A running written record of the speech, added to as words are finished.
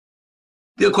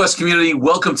DealQuest community,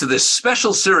 welcome to this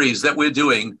special series that we're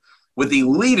doing with the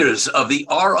leaders of the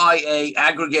RIA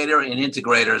aggregator and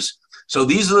integrators. So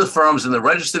these are the firms in the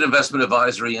registered investment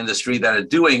advisory industry that are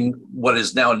doing what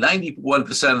is now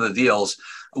 91% of the deals,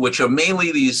 which are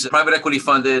mainly these private equity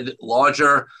funded,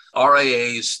 larger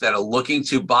RIAs that are looking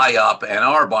to buy up and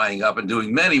are buying up and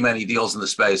doing many, many deals in the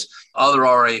space. Other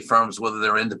RIA firms, whether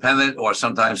they're independent or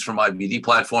sometimes from IBD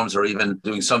platforms or even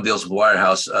doing some deals with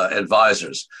wirehouse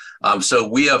advisors. So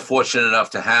we are fortunate enough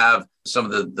to have some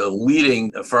of the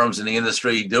leading firms in the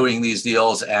industry doing these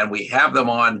deals, and we have them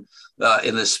on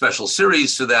in this special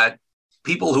series so that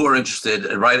people who are interested,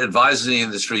 right, advisors in the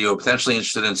industry who are potentially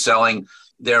interested in selling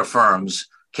their firms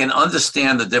can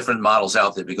understand the different models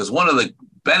out there. Because one of the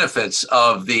benefits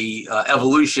of the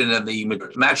evolution and the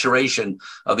maturation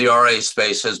of the RIA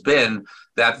space has been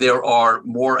that there are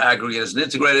more aggregators and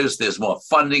integrators, there's more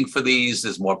funding for these,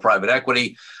 there's more private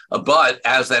equity. But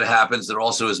as that happens, there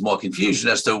also is more confusion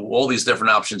as to all these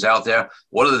different options out there.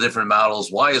 What are the different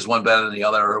models? Why is one better than the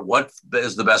other? What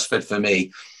is the best fit for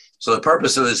me? So the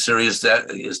purpose of this series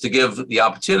is to give the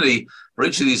opportunity for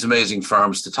each of these amazing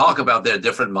firms to talk about their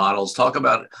different models, talk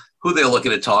about who they're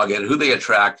looking to target, who they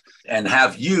attract, and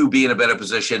have you be in a better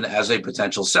position as a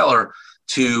potential seller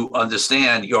to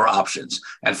understand your options.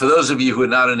 And for those of you who are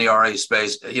not in the RIA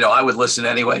space, I would listen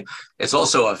anyway. It's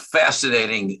also a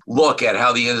fascinating look at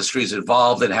how the industry's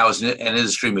evolved and how an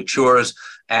industry matures,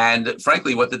 and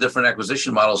frankly, what the different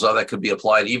acquisition models are that could be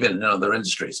applied even in other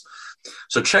industries.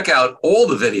 So check out all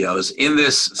the videos in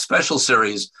this special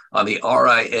series on the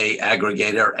RIA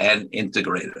aggregator and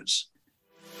integrators.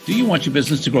 Do you want your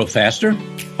business to grow faster?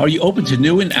 Are you open to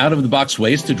new and out-of-the-box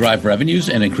ways to drive revenues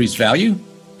and increase value?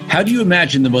 How do you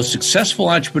imagine the most successful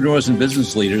entrepreneurs and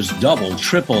business leaders double,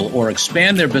 triple, or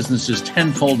expand their businesses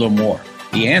tenfold or more?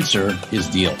 The answer is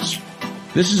deals.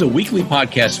 This is a weekly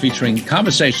podcast featuring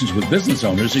conversations with business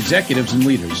owners, executives, and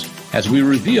leaders as we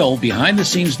reveal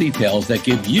behind-the-scenes details that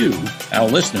give you, our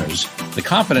listeners, the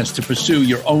confidence to pursue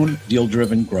your own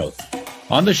deal-driven growth.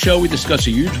 On the show, we discuss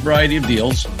a huge variety of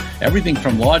deals, everything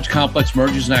from large, complex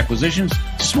mergers and acquisitions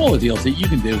to smaller deals that you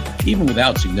can do even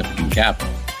without significant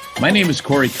capital. My name is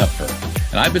Corey Kupfer,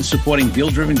 and I've been supporting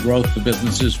deal-driven growth for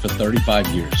businesses for 35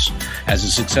 years as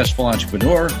a successful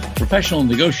entrepreneur, professional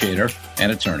negotiator,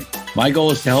 and attorney. My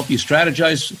goal is to help you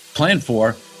strategize, plan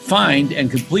for, find, and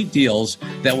complete deals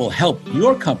that will help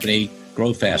your company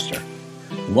grow faster.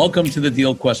 Welcome to the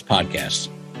DealQuest podcast.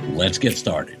 Let's get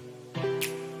started.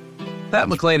 Pat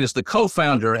McLean is the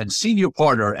co-founder and senior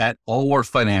partner at Allworth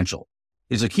Financial.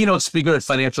 He's a keynote speaker at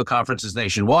financial conferences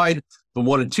nationwide. For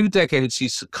more than 2 decades,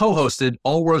 he's co-hosted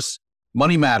Allworth's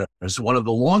Money Matters, one of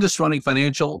the longest-running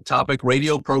financial topic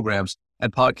radio programs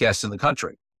and podcasts in the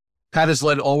country. Pat has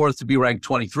led Allworth to be ranked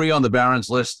 23 on the Barron's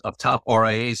list of top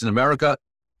RIAs in America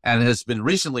and has been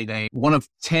recently named one of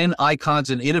 10 icons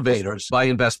and innovators by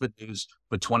Investment News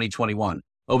for 2021.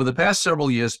 Over the past several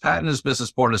years, Pat and his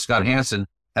business partner, Scott Hansen,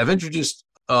 have introduced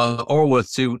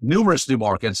Allworth to numerous new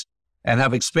markets and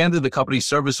have expanded the company's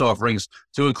service offerings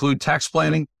to include tax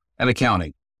planning and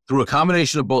accounting. Through a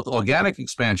combination of both organic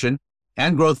expansion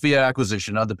and growth via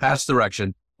acquisition under Pat's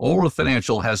direction, Allworth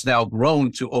Financial has now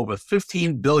grown to over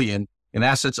 $15 billion in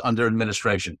assets under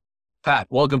administration. Pat,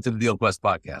 welcome to the DealQuest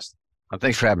podcast. Well,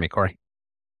 thanks for having me, Corey.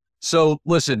 So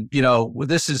listen,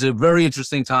 this is a very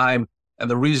interesting time. And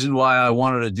the reason why I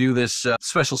wanted to do this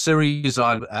special series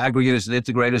on aggregators and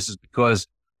integrators is because,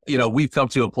 we've come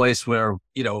to a place where,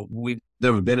 we've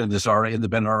never been in this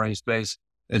independent RIA space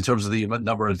in terms of the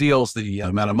number of deals, the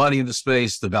amount of money in the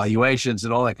space, the valuations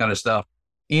and all that kind of stuff.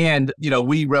 And,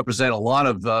 we represent a lot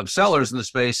of sellers in the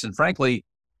space. And frankly,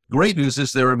 great news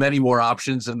is there are many more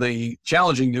options. And the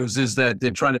challenging news is that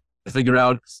they're trying to figure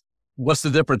out what's the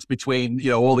difference between,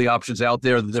 all the options out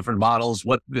there, the different models,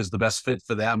 what is the best fit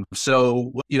for them.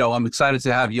 So, I'm excited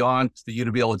to have you on for you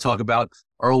to be able to talk about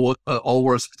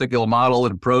Allworth's particular model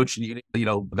and approach and,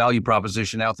 value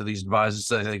proposition out to these advisors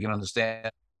so they can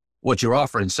understand what you're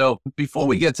offering. So before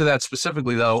we get to that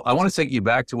specifically, though, I want to take you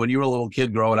back to when you were a little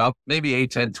kid growing up, maybe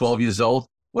 8, 10, 12 years old.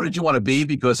 What did you want to be?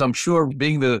 Because I'm sure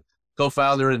being the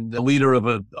co-founder and the leader of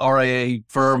a RIA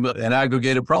firm, an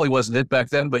aggregator, probably wasn't it back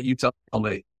then, but you tell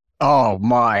me. Oh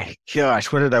my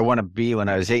gosh, what did I want to be when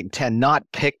I was 8 and 10? Not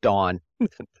picked on.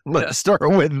 Let's start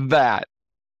with that.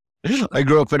 I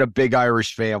grew up in a big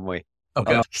Irish family.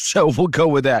 Okay. So we'll go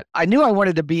with that. I knew I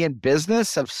wanted to be in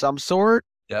business of some sort,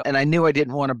 and I knew I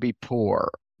didn't want to be poor.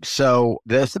 So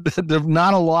there's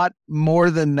not a lot more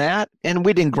than that. And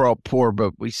we didn't grow up poor,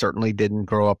 but we certainly didn't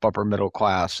grow up upper middle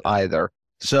class either.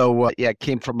 So,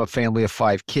 came from a family of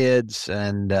 5 kids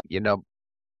and,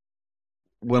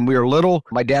 when we were little,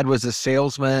 my dad was a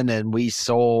salesman and we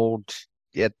sold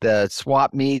at the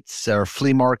swap meets or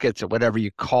flea markets or whatever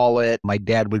you call it. My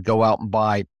dad would go out and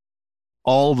buy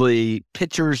all the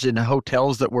pictures in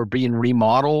hotels that were being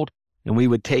remodeled, and we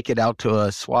would take it out to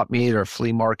a swap meet or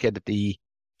flea market at the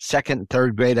second and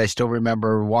third grade. I still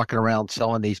remember walking around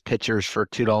selling these pictures for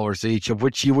 $2 each, of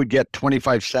which you would get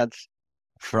 25 cents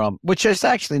from, which is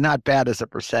actually not bad as a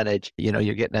percentage. You know,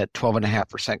 you're getting a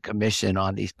 12.5% commission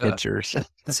on these pictures.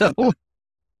 So,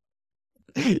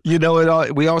 you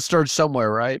know, we all start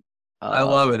somewhere, right? I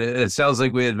love it. It sounds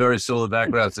like we had very similar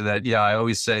backgrounds to that. Yeah, I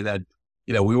always say that,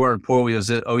 you know, we weren't poor. We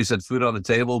always had food on the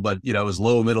table, but, you know, it was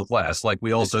low middle class. Like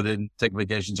we also didn't take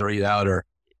vacations or eat out or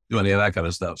do any of that kind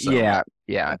of stuff. So. Yeah.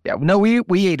 No,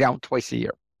 we ate out twice a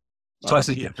year. Twice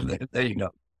a year. There you go.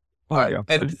 All right. Yeah.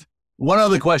 And one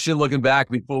other question looking back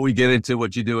before we get into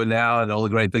what you're doing now and all the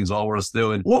great things all worth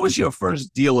doing. What was your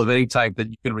first deal of any type that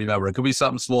you can remember? It could be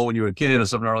something small when you were a kid or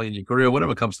something early in your career,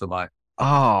 whatever comes to mind.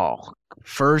 Oh,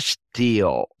 first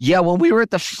deal. Yeah, when we were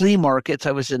at the flea markets,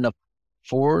 I was in the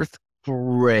 4th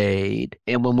grade.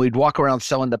 And when we'd walk around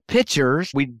selling the pictures,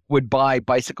 we would buy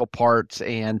bicycle parts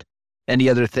and any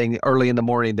other thing early in the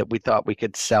morning that we thought we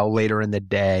could sell later in the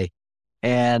day.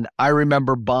 And I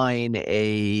remember buying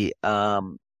a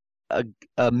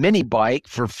mini bike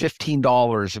for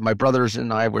 $15. And my brothers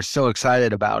and I were so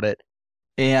excited about it.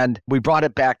 And we brought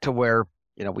it back to where,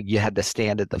 you know, you had to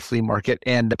stand at the flea market.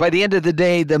 And by the end of the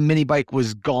day, the mini bike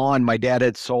was gone. My dad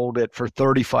had sold it for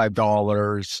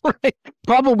 $35, right?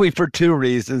 Probably for two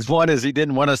reasons. One is he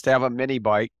didn't want us to have a mini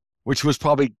bike, which was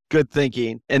probably good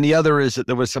thinking. And the other is that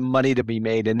there was some money to be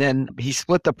made. And then he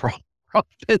split the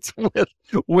profits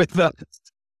with us.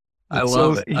 I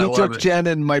love it. He took 10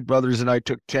 and my brothers and I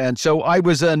took 10. So I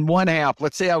was in one half.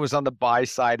 Let's say I was on the buy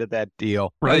side of that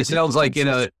deal. Right. It sounds like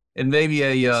in maybe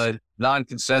a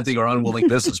non-consenting or unwilling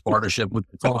business partnership with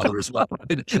the father as well.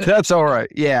 Right? That's all right.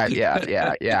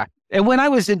 Yeah. And when I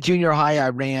was in junior high, I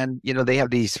ran, you know, they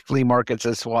have these flea markets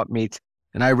and swap meets,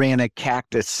 and I ran a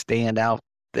cactus stand out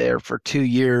there for 2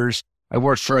 years. I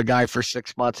worked for a guy for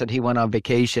 6 months and he went on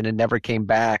vacation and never came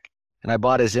back. And I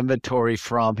bought his inventory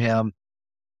from him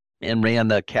and ran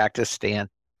the cactus stand.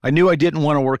 I knew I didn't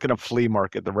want to work in a flea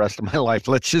market the rest of my life.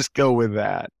 Let's just go with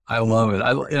that. I love it.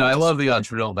 I love the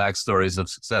entrepreneurial backstories of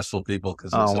successful people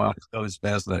because it's always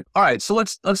fascinating. All right, so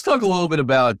let's talk a little bit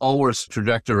about Allworth's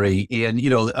trajectory. And, you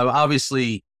know,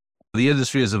 obviously the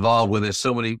industry has evolved where there's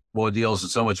so many more deals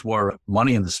and so much more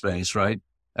money in the space, right?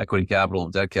 Equity capital,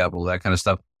 debt capital, that kind of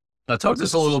stuff. Now, talk to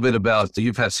us a little bit about,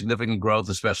 you've had significant growth,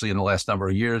 especially in the last number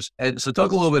of years. And so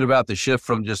talk a little bit about the shift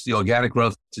from just the organic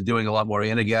growth to doing a lot more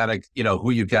inorganic, you know,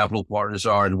 who your capital partners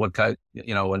are and what kind,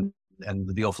 you know, and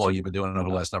the deal flow you've been doing over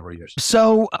the last number of years.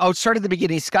 So I'll start at the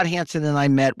beginning. Scott Hansen and I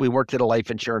met. We worked at a life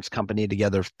insurance company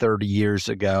together 30 years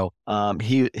ago.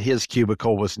 His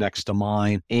cubicle was next to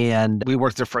mine. And we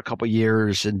worked there for a couple of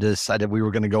years and decided we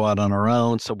were going to go out on our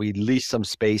own. So we leased some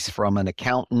space from an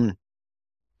accountant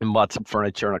and bought some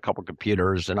furniture and a couple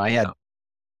computers. And I had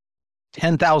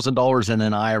 $10,000 in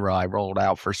an IRA I rolled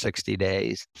out for 60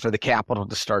 days for the capital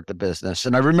to start the business.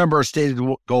 And I remember our stated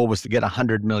goal was to get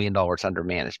 $100 million under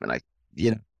management.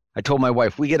 I told my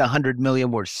wife, we get $100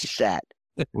 million, we're set.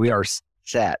 We are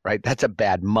set, right? That's a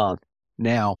bad month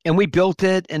now. And we built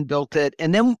it. And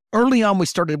then early on, we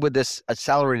started with a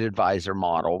salaried advisor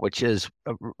model, which is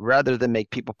rather than make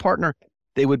people partner,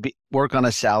 they would work on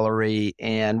a salary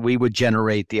and we would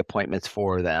generate the appointments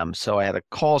for them. So I had a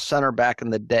call center back in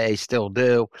the day, still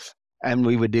do. And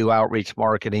we would do outreach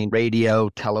marketing, radio,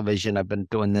 television. I've been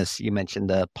doing this. You mentioned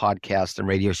the podcast and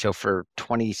radio show for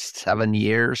 27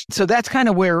 years. So that's kind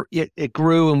of where it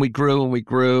grew and we grew and we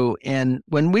grew. And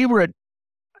when we were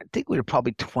I think we were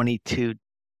probably 22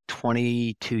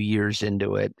 years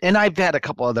into it. And I've had a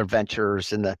couple other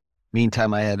ventures in the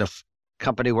meantime. I had a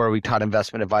company where we taught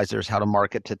investment advisors how to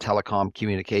market to telecom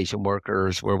communication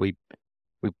workers, where we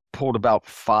pulled about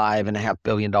 $5.5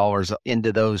 billion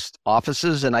into those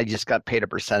offices, and I just got paid a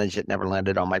percentage. It never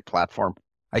landed on my platform.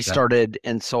 I started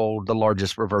and sold the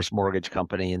largest reverse mortgage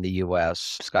company in the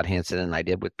U.S. Scott Hansen and I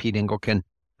did with Pete Engelken,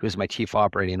 who was my chief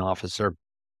operating officer.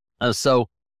 So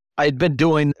I had been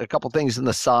doing a couple things on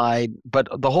the side, but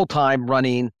the whole time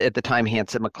running at the time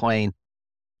Hansen McLean.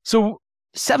 So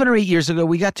 7 or 8 years ago,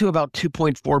 we got to about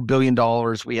 $2.4 billion.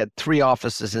 We had 3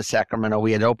 offices in Sacramento.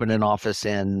 We had opened an office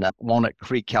in Walnut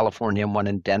Creek, California, and one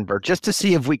in Denver, just to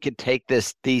see if we could take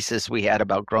this thesis we had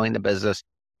about growing the business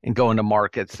and go into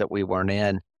markets that we weren't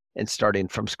in and starting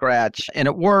from scratch. And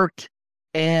it worked.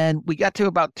 And we got to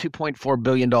about $2.4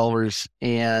 billion.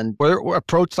 And we're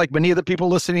approached, like many of the people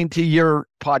listening to your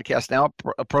podcast now,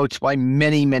 approached by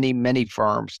many, many, many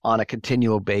firms on a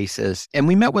continual basis. And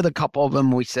we met with a couple of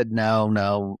them. We said,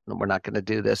 no, we're not going to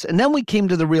do this. And then we came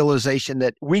to the realization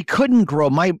that we couldn't grow.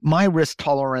 My risk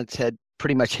tolerance had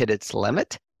pretty much hit its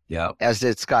limit. Yeah. As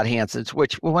did Scott Hansen's,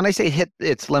 which when I say hit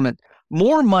its limit,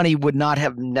 more money would not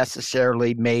have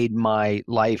necessarily made my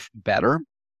life better,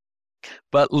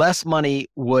 but less money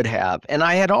would have. And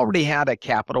I had already had a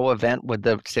capital event with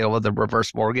the sale of the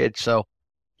reverse mortgage. So,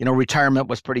 retirement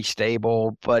was pretty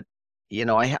stable, but,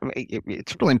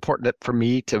 it's really important for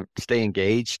me to stay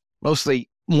engaged,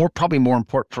 probably more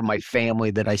important for my family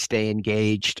that I stay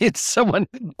engaged. It's someone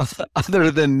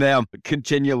other than them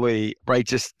continually, right?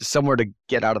 Just somewhere to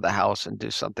get out of the house and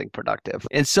do something productive.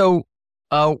 And so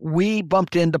we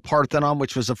bumped into Parthenon,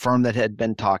 which was a firm that had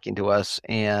been talking to us,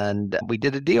 and we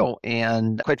did a deal.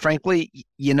 And quite frankly,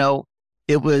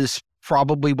 it was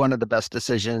probably one of the best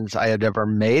decisions I had ever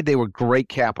made. They were great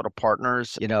capital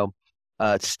partners,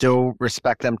 still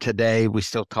respect them today. We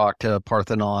still talk to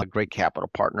Parthenon, great capital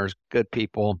partners, good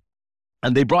people.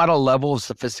 And they brought a level of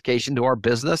sophistication to our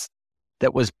business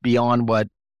that was beyond what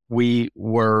we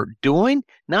were doing,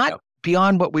 not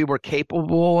beyond what we were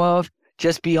capable of,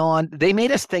 just beyond. They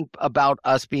made us think about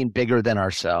us being bigger than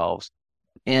ourselves.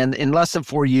 And in less than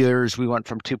 4 years, we went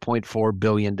from $2.4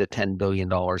 billion to $10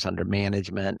 billion under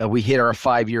management. We hit our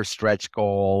 5-year stretch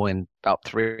goal in about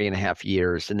 3.5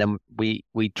 years. And then we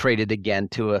traded again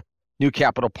to a new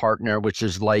capital partner, which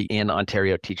is Light in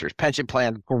Ontario Teachers Pension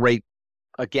Plan. Great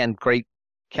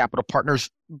capital partners.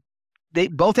 They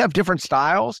both have different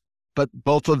styles, but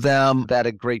both of them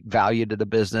added great value to the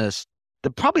business.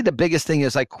 Probably the biggest thing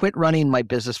is I quit running my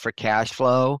business for cash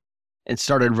flow and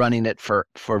started running it for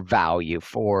value,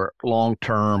 for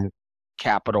long-term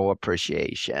capital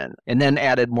appreciation, and then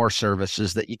added more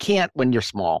services that you can't when you're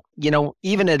small.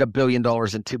 Even at $1 billion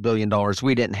and $2 billion,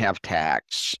 we didn't have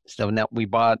tax. So now we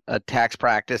bought a tax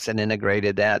practice and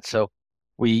integrated that. So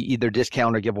we either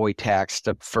discount or give away tax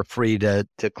for free to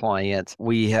clients.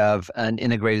 We have an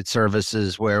integrated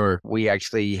services where we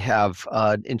actually have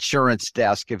an insurance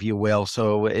desk, if you will.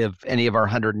 So if any of our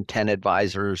 110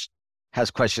 advisors has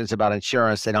questions about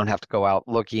insurance, they don't have to go out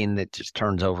looking. It just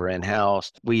turns over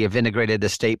in-house. We have integrated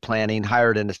estate planning,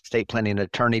 hired an estate planning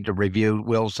attorney to review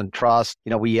wills and trusts.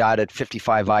 We added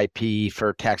 55 IP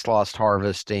for tax loss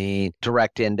harvesting,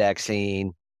 direct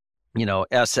indexing,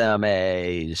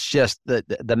 SMAs. Just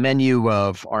the menu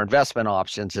of our investment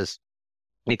options is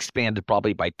expanded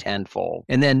probably by tenfold.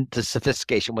 And then the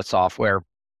sophistication with software,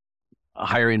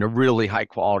 hiring a really high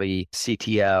quality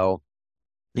CTO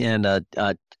and a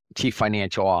chief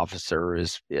financial officer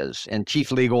and chief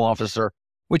legal officer,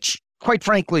 which quite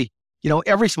frankly,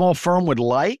 every small firm would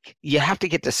like. You have to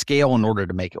get to scale in order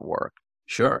to make it work.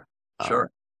 Sure.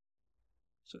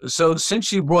 So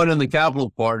since you brought in the capital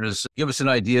partners, give us an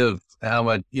idea of how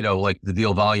much, like the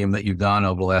deal volume that you've done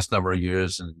over the last number of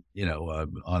years and,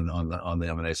 on the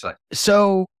M&A side.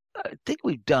 So I think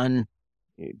we've done,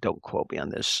 don't quote me on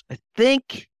this, I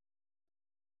think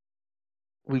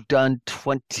we've done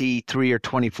 23 or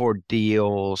 24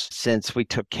 deals since we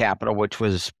took capital, which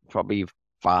was probably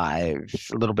a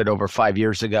little bit over 5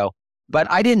 years ago. But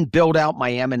I didn't build out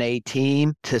my M&A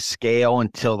team to scale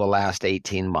until the last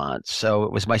 18 months. So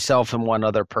it was myself and one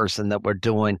other person that were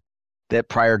doing that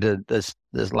prior to this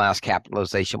last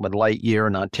capitalization with Lightyear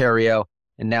in Ontario.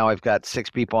 And now I've got 6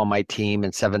 people on my team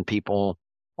and 7 people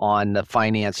on the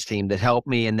finance team that help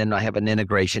me. And then I have an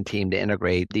integration team to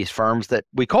integrate these firms that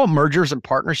we call mergers and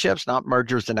partnerships, not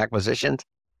mergers and acquisitions.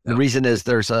 The reason is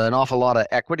there's an awful lot of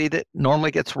equity that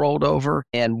normally gets rolled over,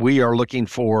 and we are looking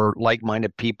for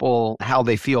like-minded people, how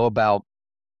they feel about,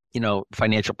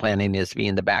 financial planning is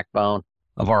being the backbone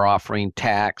of our offering,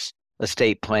 tax,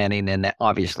 estate planning, and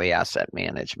obviously asset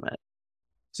management.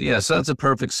 So that's a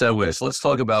perfect segue. So let's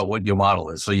talk about what your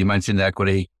model is. So you mentioned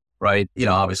equity, right?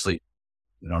 Obviously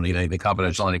you don't need anything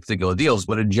confidential on any particular deals,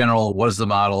 but in general, what is the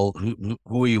model?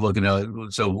 Who are you looking at?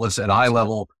 So let's at a high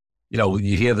level,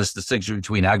 you hear this distinction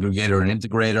between aggregator and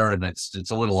integrator, and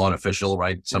it's a little artificial,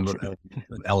 right? Some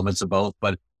elements of both,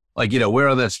 but where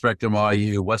on that spectrum are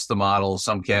you? What's the model?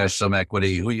 Some cash, some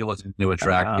equity. Who are you looking to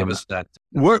attract? Give us that.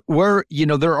 We're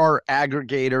there are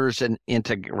aggregators and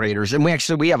integrators,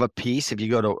 and we have a piece. If you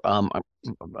go to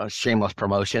a shameless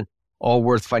promotion,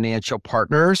 Allworth Financial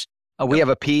Partners, we have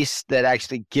a piece that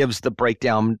actually gives the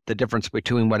breakdown, the difference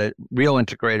between what a real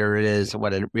integrator is and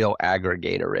what a real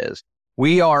aggregator is.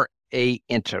 We are a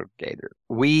integrator.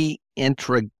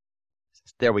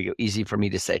 There we go. Easy for me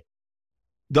to say.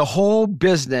 the whole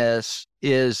business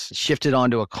is shifted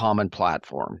onto a common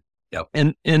platform. Yep.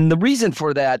 And the reason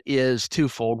for that is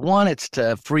twofold. One, it's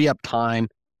to free up time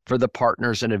for the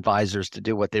partners and advisors to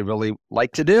do what they really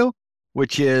like to do,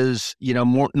 which is,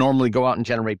 more normally go out and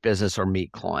generate business or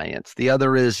meet clients. The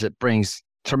other is it brings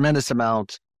tremendous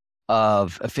amounts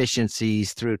of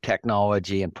efficiencies through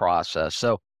technology and process.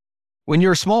 So when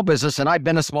you're a small business, and I've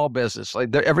been a small business,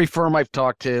 like every firm I've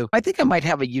talked to, I think I might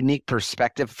have a unique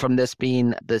perspective from this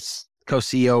being this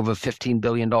co-CEO of a $15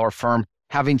 billion firm,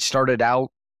 having started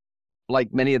out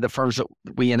like many of the firms that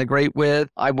we integrate with.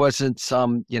 I wasn't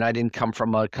I didn't come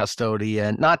from a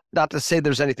custodian, not to say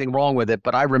there's anything wrong with it,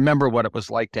 but I remember what it was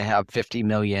like to have 50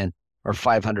 million or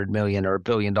 500 million or $1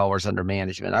 billion under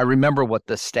management. I remember what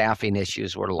the staffing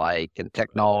issues were like and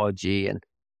technology. And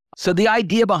so the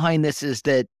idea behind this is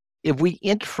that if we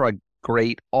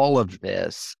integrate all of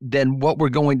this, then what we're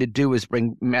going to do is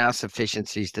bring mass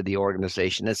efficiencies to the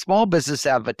organization. And small businesses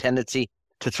have a tendency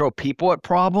to throw people at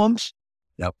problems.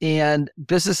 Yep. And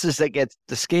businesses that get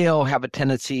to scale have a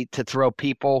tendency to throw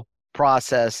people,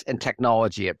 process, and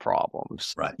technology at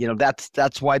problems. Right.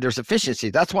 That's why there's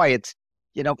efficiency. That's why it's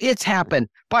happened.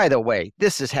 By the way,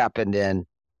 this has happened in,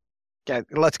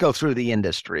 let's go through the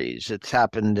industries. It's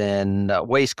happened in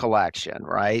waste collection,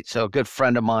 right? So a good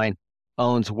friend of mine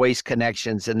owns Waste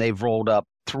Connections, and they've rolled up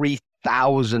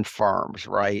 3,000 firms,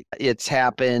 right? It's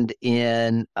happened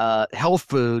in health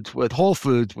foods with Whole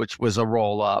Foods, which was a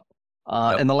roll up.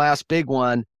 And the last big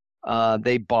one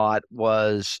they bought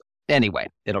was, anyway,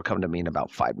 it'll come to me in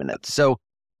about 5 minutes. So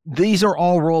these are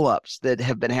all roll-ups that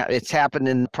have been, it's happened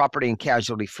in property and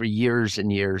casualty for years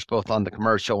and years, both on the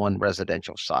commercial and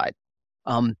residential side.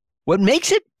 What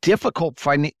makes it difficult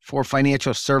for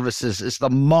financial services is the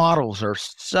models are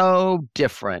so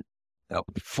different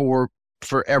for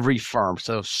every firm.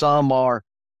 So some are,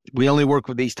 we only work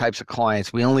with these types of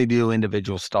clients. We only do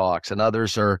individual stocks, and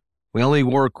others are, we only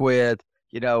work with,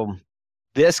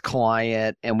 this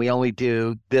client, and we only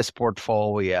do this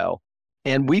portfolio.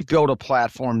 And we've built a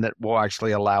platform that will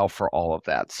actually allow for all of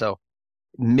that. So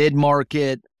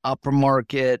mid-market, upper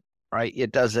market, right?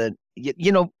 It doesn't,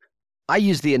 I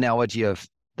use the analogy of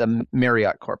the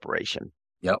Marriott Corporation.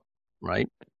 Yep. Right.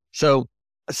 So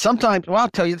sometimes, I'll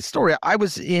tell you the story. I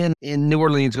was in New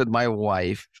Orleans with my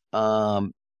wife,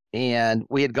 and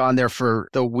we had gone there for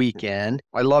the weekend.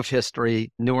 I love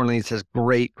history. New Orleans has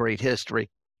great, great history.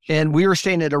 And we were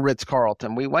staying at a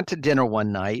Ritz-Carlton. We went to dinner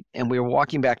one night, and we were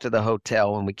walking back to the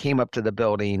hotel, and we came up to the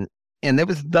building, and there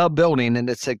was the building, and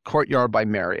it said Courtyard by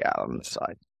Marriott on the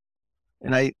side.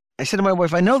 And I said to my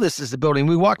wife, I know this is the building.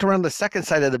 We walked around the second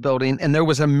side of the building, and there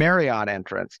was a Marriott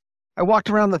entrance. I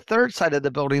walked around the third side of the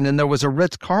building, and there was a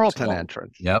Ritz-Carlton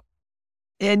entrance. Yep.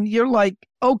 And you're like,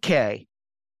 okay,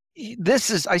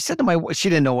 I said to my wife, she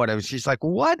didn't know what it was. She's like,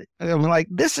 what? And I'm like,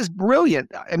 this is brilliant.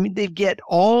 I mean, they get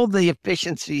all the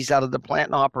efficiencies out of the plant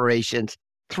and operations,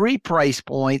 3 price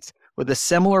points with a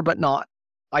similar but not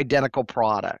identical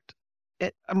product.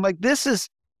 I'm like, this is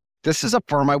a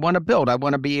firm I want to build. I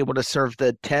want to be able to serve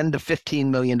the $10 to $15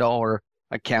 million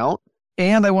account,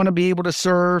 and I want to be able to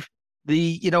serve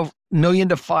the, $1 million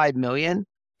to $5 million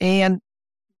and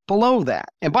below that.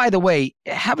 And by the way,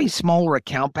 having smaller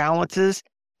account balances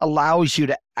allows you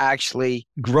to actually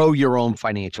grow your own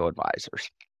financial advisors.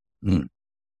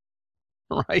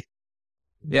 Right?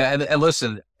 Yeah. And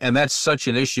listen, and that's such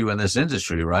an issue in this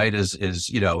industry, right? Is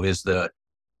that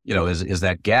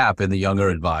gap in the younger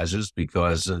advisors,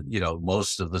 because,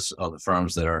 most of the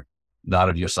firms that are not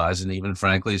of your size, and even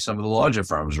frankly, some of the larger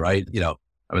firms, right? The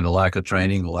lack of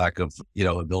training, the lack of,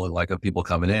 ability, lack of people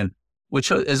coming in, which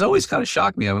has always kind of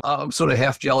shocked me. I'm sort of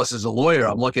half jealous as a lawyer.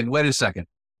 I'm looking, wait a second.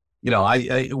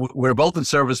 We're both in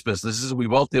service businesses. We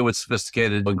both deal with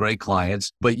sophisticated and great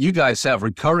clients, but you guys have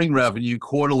recurring revenue,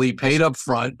 quarterly, paid up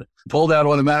front, pulled out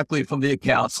automatically from the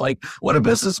accounts. Like, what a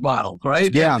business model,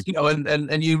 right? Yeah.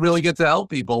 And you really get to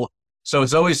help people. So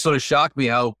it's always sort of shocked me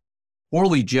how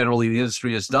poorly generally the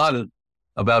industry has done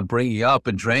about bringing up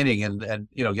and training and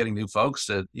getting new folks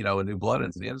to, and new blood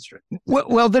into the industry.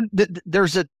 Well,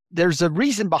 there's a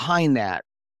reason behind that.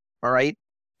 All right.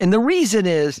 And the reason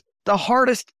is the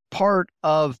hardest part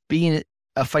of being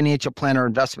a financial planner,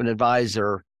 investment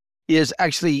advisor, is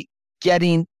actually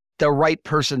getting the right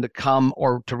person to come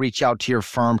or to reach out to your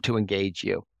firm to engage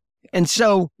you. And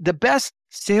so the best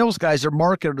sales guys or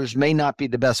marketers may not be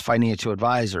the best financial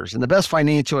advisors, and the best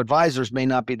financial advisors may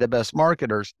not be the best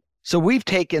marketers. So we've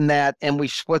taken that and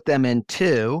we've split them in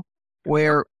two,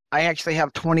 where I actually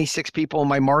have 26 people in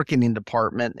my marketing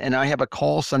department, and I have a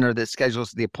call center that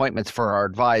schedules the appointments for our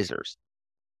advisors.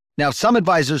 Now, some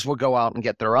advisors will go out and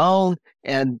get their own,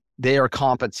 and they are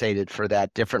compensated for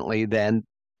that differently than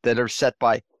that are set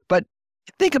by. But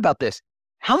think about this.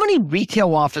 How many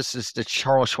retail offices does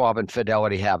Charles Schwab and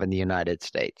Fidelity have in the United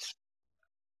States?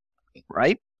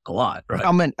 Right? A lot, right?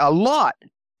 I mean, a lot.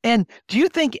 And do you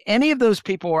think any of those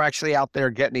people are actually out there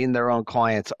getting their own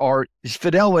clients? Or is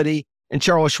Fidelity and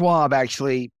Charles Schwab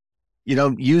actually,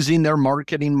 using their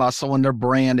marketing muscle and their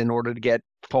brand in order to get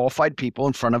qualified people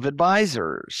in front of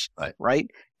advisors? Right?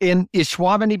 And is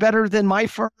Schwab any better than my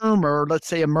firm, or let's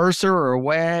say a Mercer or a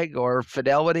WAG or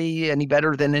Fidelity any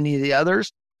better than any of the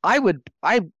others? I would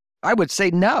say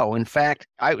no. In fact,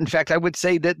 I would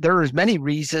say that there is many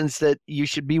reasons that you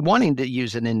should be wanting to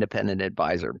use an independent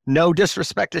advisor. No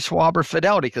disrespect to Schwab or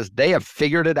Fidelity, because they have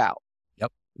figured it out.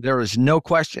 Yep. There is no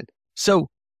question. So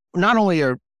not only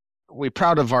are we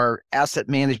proud of our asset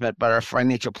management, but our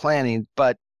financial planning,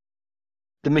 but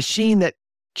the machine that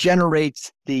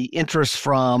generates the interest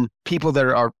from people that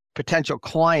are potential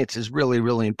clients is really,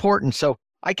 really important. So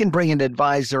I can bring an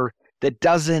advisor that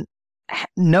doesn't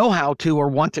know how to or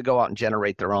want to go out and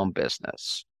generate their own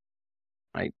business,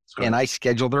 right? And I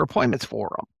schedule their appointments for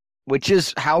them, which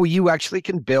is how you actually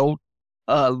can build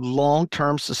a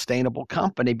long-term sustainable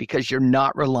company, because you're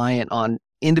not reliant on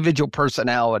individual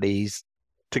personalities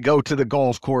to go to the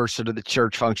golf course or to the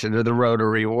church function or the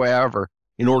Rotary or wherever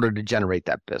in order to generate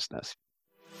that business.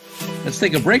 Let's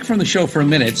take a break from the show for a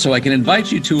minute so I can invite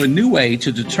you to a new way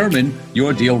to determine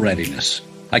your deal readiness.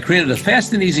 I created a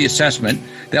fast and easy assessment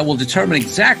that will determine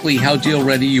exactly how deal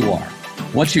ready you are.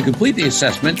 Once you complete the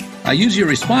assessment, I use your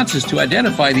responses to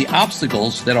identify the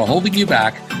obstacles that are holding you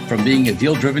back from being a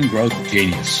deal-driven growth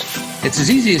genius. It's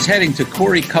as easy as heading to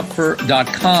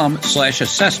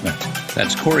CoreyKupfer.com/assessment.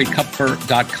 That's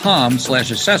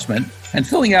CoreyKupfer.com/assessment and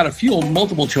filling out a few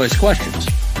multiple choice questions.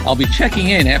 I'll be checking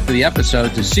in after the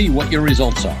episode to see what your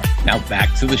results are. Now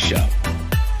back to the show.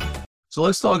 So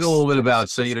let's talk a little bit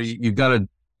about, you've got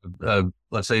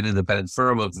let's say an independent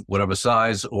firm of whatever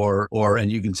size, or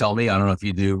and you can tell me, I don't know if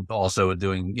you do also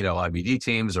doing, IBD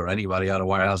teams or anybody out of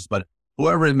wirehouse, but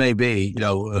whoever it may be,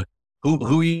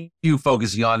 who you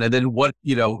focusing on, and then what,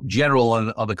 general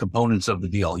on the components of the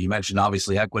deal. You mentioned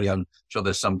obviously equity. I'm sure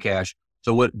there's some cash.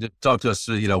 So talk to us,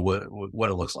 what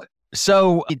it looks like.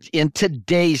 So in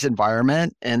today's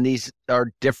environment, and these are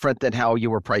different than how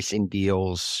you were pricing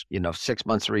deals, 6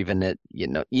 months or even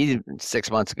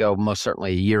 6 months ago, most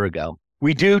certainly a year ago.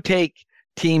 We do take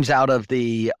teams out of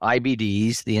the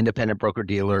IBDs, the independent broker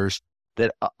dealers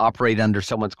that operate under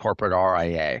someone's corporate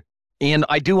RIA. And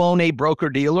I do own a broker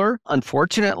dealer.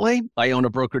 Unfortunately, I own a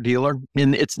broker dealer,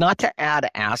 and it's not to add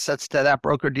assets to that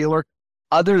broker dealer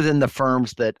other than the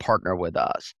firms that partner with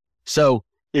us. So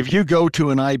if you go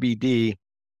to an IBD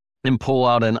and pull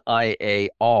out an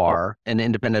IAR, an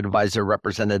independent advisor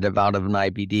representative out of an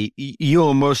IBD, you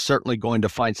are most certainly going to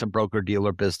find some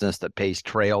broker-dealer business that pays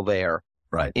trail there.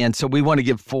 Right. And so we want to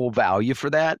give full value for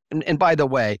that. And by the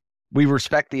way, we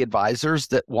respect the advisors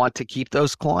that want to keep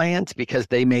those clients because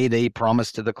they made a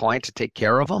promise to the client to take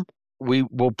care of them. We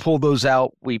will pull those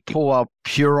out. We pull out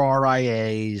pure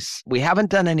RIAs. We haven't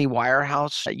done any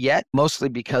wirehouse yet, mostly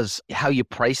because how you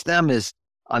price them is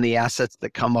on the assets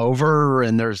that come over,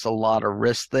 and there's a lot of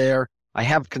risk there. I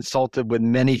have consulted with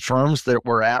many firms that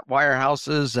were at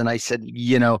wirehouses, and I said,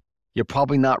 you're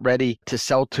probably not ready to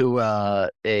sell to a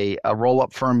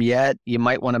roll-up firm yet. You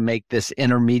might want to make this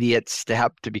intermediate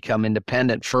step to become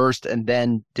independent first and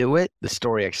then do it. The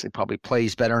story actually probably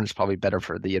plays better, and it's probably better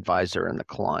for the advisor and the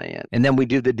client. And then we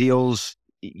do the deals,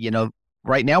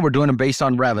 right now we're doing them based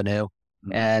on revenue.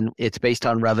 And it's based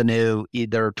on revenue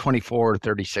either 24 or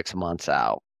 36 months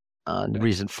out. The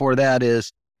reason for that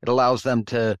is it allows them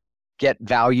to get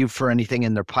value for anything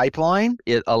in their pipeline.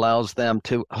 It allows them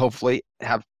to hopefully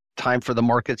have time for the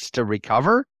markets to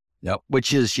recover. Yep.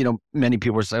 Which is, many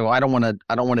people say, well, I don't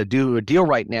want to do a deal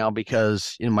right now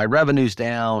because, my revenue's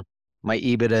down, my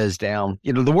EBITDA is down.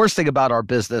 The worst thing about our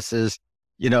business is,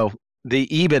 the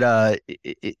EBITDA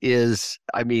is,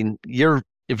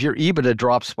 if your EBITDA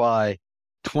drops by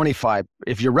 25,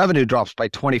 if your revenue drops by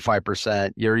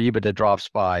 25%, your EBITDA drops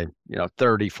by,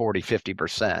 30, 40,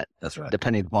 50%. That's right.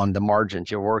 Depending upon the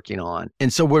margins you're working on.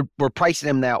 And so we're pricing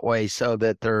them that way so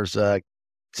that there's a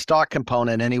stock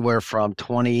component anywhere from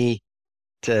 20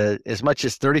 to as much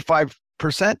as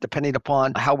 35%, depending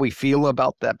upon how we feel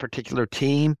about that particular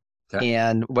team. Okay.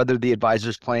 And whether the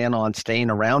advisors plan on staying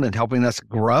around and helping us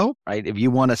grow, right? If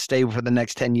you want to stay for the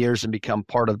next 10 years and become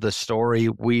part of the story,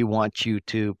 we want you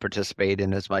to participate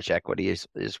in as much equity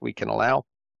as we can allow.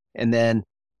 And then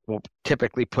we'll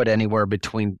typically put anywhere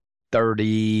between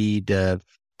 30 to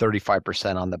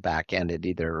 35% on the back end at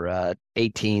either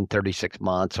 18, 36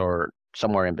 months or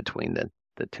somewhere in between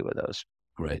the two of those.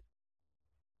 Great.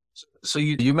 So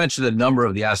you mentioned a number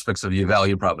of the aspects of your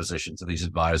value proposition to these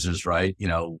advisors, right?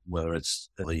 Whether it's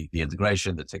the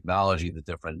integration, the technology, the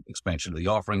different expansion of the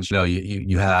offerings.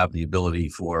 You have the ability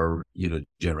for you to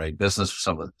generate business for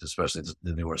some of, especially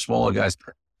the newer, smaller guys.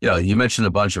 You mentioned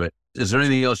a bunch of it. Is there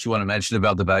anything else you want to mention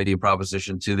about the value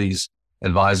proposition to these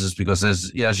advisors? Because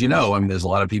as you know, there's a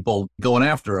lot of people going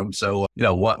after them. So,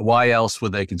 why else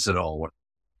would they consider Allworth?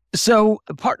 So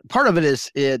part of it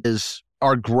is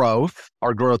our growth.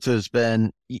 Our growth has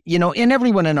been, and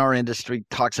everyone in our industry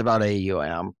talks about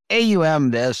AUM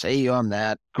this, AUM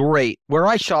that. Great. Where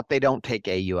I shop, they don't take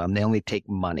AUM. They only take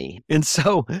money. And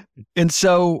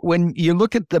so when you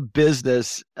look at the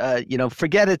business,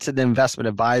 forget it's an investment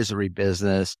advisory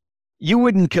business. You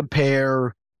wouldn't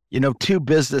compare, two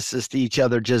businesses to each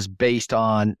other just based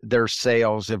on their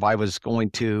sales. If I was going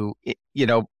to,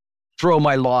 throw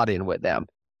my lot in with them,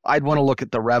 I'd want to look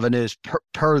at the revenues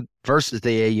per versus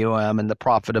the AUM and the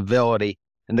profitability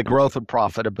and the growth of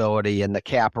profitability and the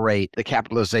cap rate, the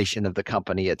capitalization of the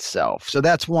company itself. So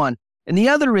that's one. And the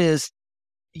other is,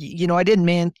 I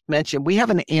didn't mention, we have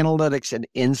an analytics and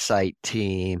insight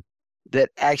team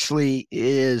that actually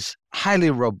is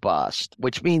highly robust,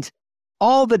 which means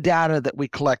all the data that we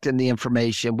collect and the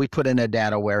information, we put in a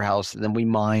data warehouse and then we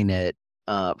mine it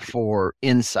for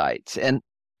insights. And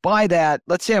by that,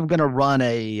 let's say I'm going to run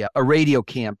a radio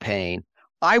campaign.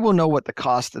 I will know what the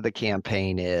cost of the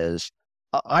campaign is.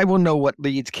 I will know what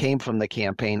leads came from the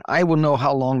campaign. I will know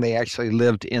how long they actually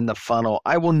lived in the funnel.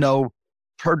 I will know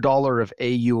per dollar of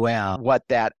AUM, what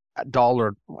that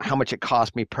dollar, how much it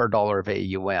cost me per dollar of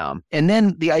AUM. And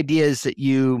then the idea is that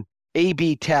you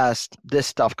A/B test this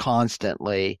stuff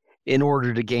constantly in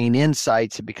order to gain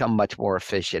insights and become much more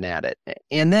efficient at it.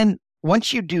 And then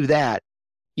once you do that,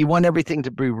 you want everything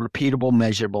to be repeatable,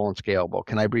 measurable, and scalable.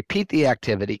 Can I repeat the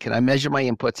activity? Can I measure my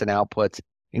inputs and outputs?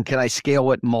 And can I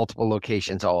scale it in multiple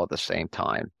locations all at the same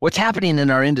time? What's happening in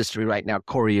our industry right now,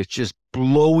 Corey, is just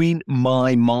blowing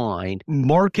my mind.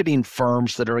 Marketing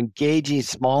firms that are engaging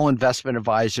small investment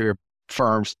advisor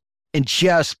firms and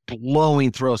just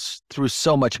blowing through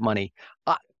so much money.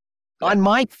 On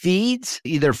my feeds,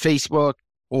 either Facebook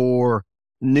or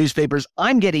newspapers,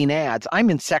 I'm getting ads. I'm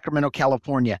in Sacramento,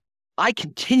 California. I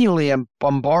continually am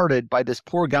bombarded by this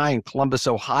poor guy in Columbus,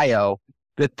 Ohio,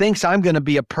 that thinks I'm going to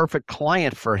be a perfect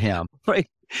client for him. Right.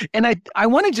 And I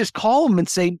want to just call him and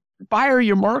say, fire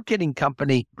your marketing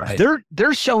company. Right.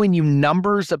 They're showing you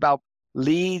numbers about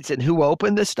leads and who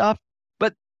opened this stuff,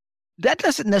 but that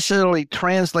doesn't necessarily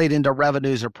translate into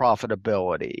revenues or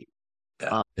profitability.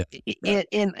 Yeah.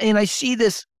 And I see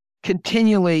this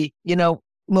continually,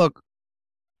 look,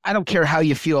 I don't care how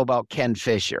you feel about Ken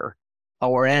Fisher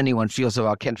or anyone feels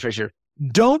about Ken Fisher.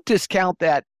 Don't discount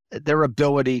their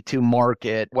ability to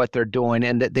market what they're doing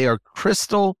and that they are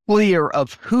crystal clear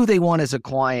of who they want as a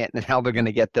client and how they're going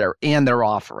to get there and their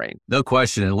offering. No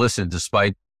question. And listen,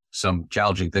 despite some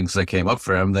challenging things that came up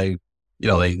for him, there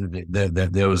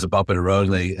was a bump in the road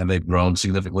and they've grown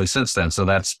significantly since then. So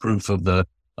that's proof of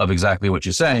exactly what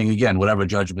you're saying. Again, whatever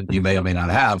judgment you may or may not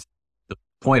have, the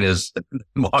point is that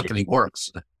marketing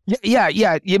works.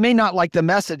 Yeah. You may not like the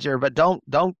messenger, but don't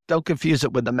confuse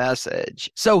it with the message.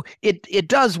 So it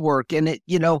does work, and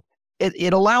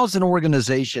it allows an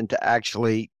organization to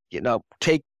actually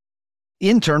take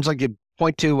interns. Like you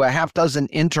point to a half dozen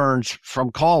interns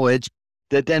from college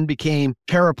that then became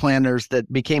paraplanners,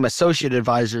 that became associate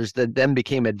advisors, that then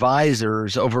became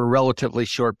advisors over a relatively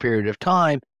short period of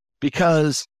time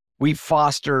because we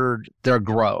fostered their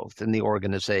growth in the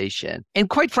organization. And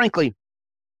quite frankly,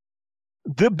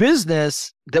 the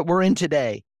business that we're in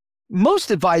today,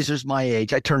 most advisors my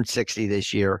age, I turned 60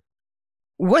 this year,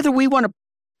 whether we want to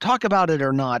talk about it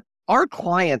or not, our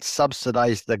clients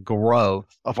subsidize the growth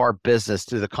of our business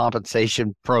through the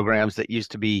compensation programs that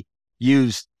used to be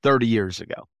used 30 years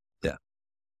ago. Yeah.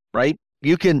 Right?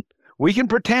 We can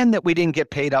pretend that we didn't get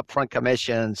paid upfront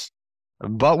commissions,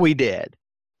 but we did.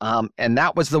 And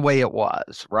that was the way it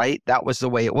was, right? That was the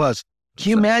way it was.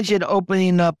 Can you imagine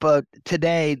opening up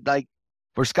today, like,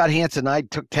 where Scott Hansen and I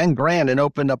took 10 grand and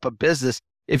opened up a business?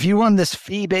 If you run this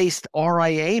fee-based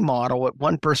RIA model at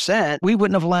 1%, we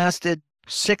wouldn't have lasted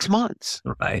 6 months.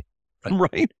 Right.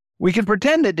 We could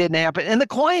pretend it didn't happen. And the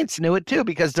clients knew it too,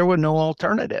 because there were no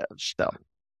alternatives.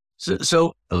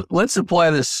 So let's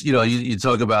apply this. You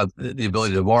talk about the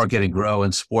ability to market and grow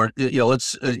and support.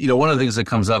 One of the things that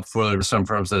comes up for some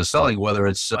firms that are selling, whether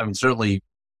it's, certainly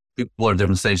people are at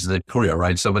different stages of their career,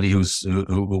 right? Somebody who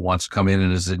wants to come in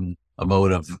and is in a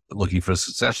mode of looking for a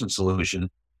succession solution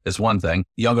is one thing.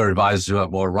 Younger advisors who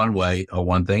have more runway are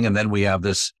one thing. And then we have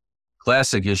this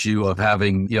classic issue of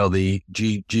having, the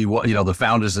the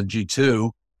founders of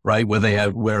G2, right?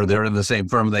 Where they're in the same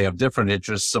firm, they have different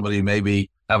interests. Somebody maybe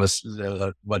have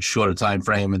a much shorter time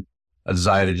frame and a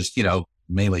desire to just,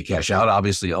 mainly cash out.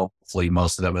 Obviously, hopefully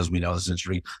most of them, as we know in this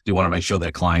industry, do want to make sure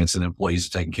their clients and employees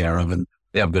are taken care of and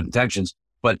they have good intentions.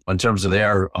 But in terms of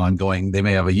their ongoing, they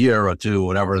may have a year or two, or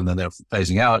whatever, and then they're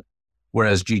phasing out.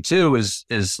 Whereas G2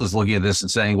 is looking at this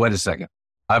and saying, wait a second,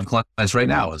 I have clients right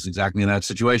now is exactly in that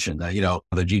situation. The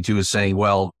G2 is saying,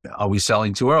 well, are we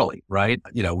selling too early, right?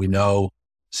 We know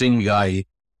senior guy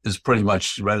is pretty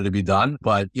much ready to be done,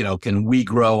 but, can we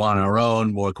grow on our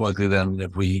own more quickly than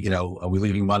if we, are we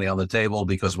leaving money on the table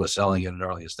because we're selling at an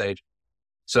earlier stage?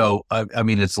 So,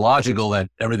 it's logical that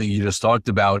everything you just talked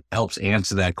about helps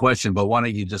answer that question, but why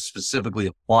don't you just specifically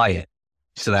apply it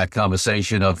to that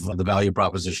conversation of the value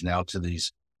proposition out to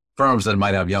these firms that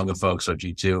might have younger folks or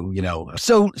G2,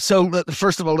 So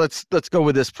first of all, let's go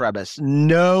with this premise.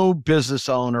 No business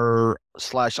owner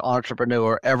 /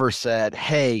 entrepreneur ever said,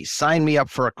 hey, sign me up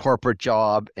for a corporate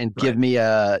job and give me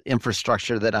a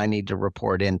infrastructure that I need to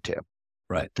report into.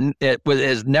 Right. It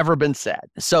has never been said.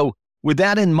 So with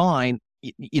that in mind,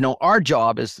 our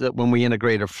job is that when we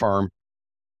integrate a firm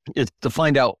is to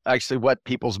find out actually what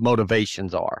people's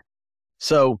motivations are.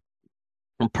 So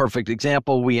a perfect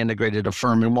example, we integrated a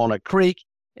firm in Walnut Creek,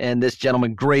 and this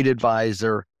gentleman, great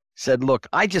advisor, said, look,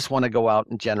 I just want to go out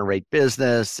and generate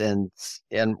business and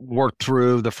work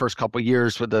through the first couple of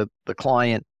years with the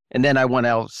client. And then I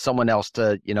want someone else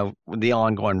to, the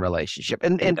ongoing relationship.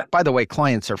 And by the way,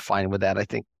 clients are fine with that. I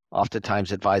think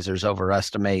oftentimes advisors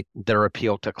overestimate their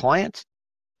appeal to clients.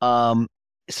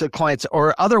 So clients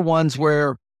or other ones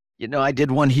where, I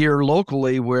did one here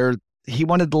locally where he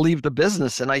wanted to leave the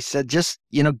business. And I said, just,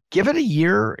 give it a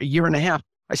year and a half.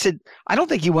 I said, I don't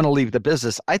think you want to leave the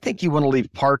business. I think you want to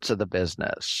leave parts of the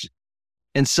business.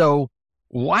 And so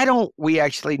why don't we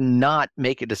actually not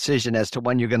make a decision as to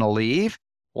when you're going to leave?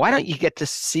 Why don't you get to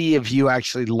see if you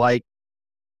actually like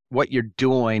what you're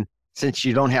doing since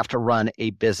you don't have to run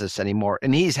a business anymore?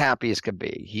 And he's happy as could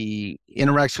be. He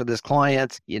interacts with his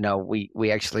clients. He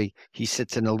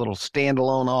sits in a little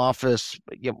standalone office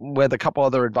with a couple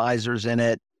other advisors in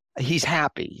it. He's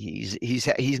happy.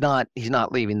 He's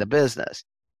not leaving the business.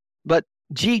 But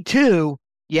G2,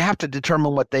 you have to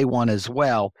determine what they want as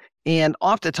well. And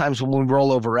oftentimes when we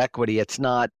roll over equity, it's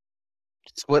not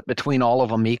split between all of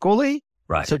them equally.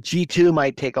 Right. So G2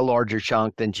 might take a larger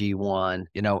chunk than G1,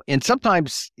 and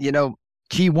sometimes,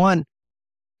 G1,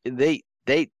 they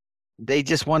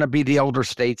just want to be the older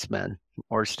statesman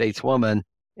or stateswoman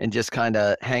and just kind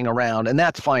of hang around. And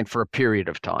that's fine for a period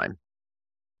of time.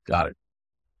 Got it.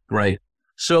 Great.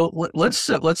 So let's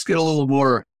get a little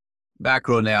more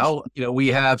macro now. We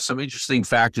have some interesting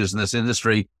factors in this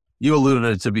industry. You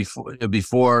alluded to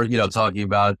before, talking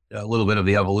about a little bit of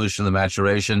the evolution, the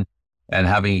maturation, and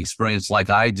having experience like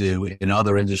I do in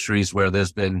other industries where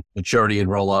there's been maturity and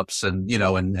roll-ups and,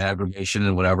 and aggregation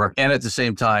and whatever. And at the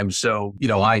same time, so,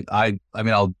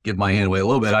 I'll give my hand away a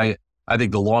little bit. I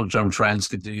think the long-term trends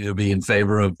continue to be in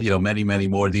favor of, many, many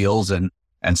more deals. And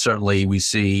certainly we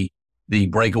see the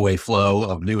breakaway flow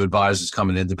of new advisors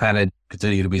coming independent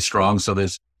continue to be strong. So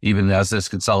there's, even as this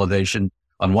consolidation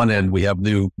on one end, we have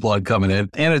new blood coming in.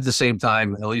 And at the same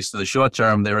time, at least in the short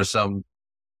term, there are some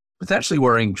potentially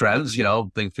worrying trends,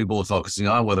 things people are focusing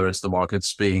on, whether it's the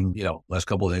markets being, last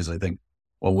couple of days, I think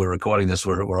when we're recording this,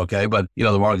 we're okay. But,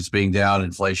 the markets being down,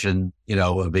 inflation,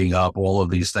 being up, all of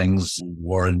these things,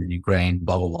 war in Ukraine,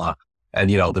 blah, blah, blah. And,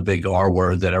 the big R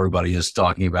word that everybody is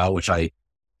talking about, which I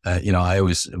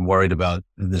always am worried about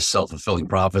this self-fulfilling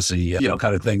prophecy,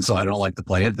 kind of thing. So I don't like to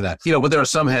play into that, but there are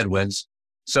some headwinds.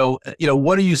 So,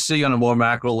 what do you see on a more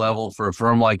macro level for a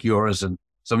firm like yours and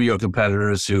some of your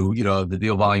competitors who, the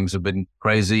deal volumes have been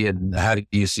crazy, and how do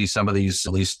you see some of these,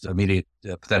 at least immediate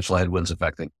potential headwinds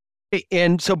affecting?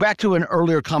 And so back to an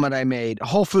earlier comment I made,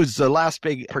 Whole Foods, the last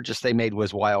big purchase they made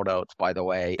was Wild Oats, by the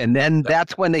way. And then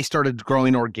that's when they started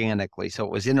growing organically. So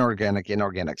it was inorganic.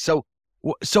 So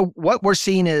what we're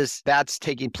seeing is that's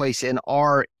taking place in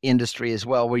our industry as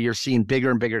well, where you're seeing bigger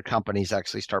and bigger companies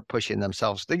actually start pushing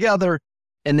themselves together.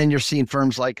 And then you're seeing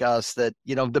firms like us that,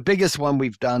 the biggest one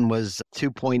we've done was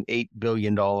 $2.8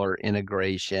 billion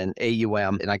integration,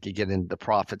 AUM, and I could get into the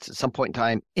profits at some point in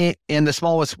time. And the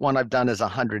smallest one I've done is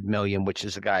 $100 million, which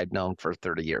is a guy I've known for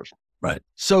 30 years. Right.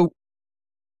 So,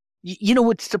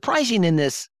 what's surprising in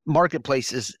this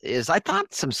marketplace is I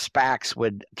thought some SPACs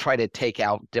would try to take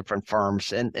out different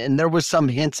firms. And there was some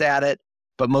hints at it,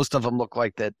 but most of them look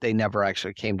like that they never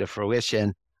actually came to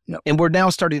fruition. Yep. And we're now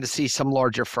starting to see some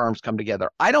larger firms come together.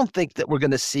 I don't think that we're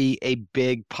going to see a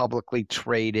big publicly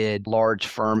traded large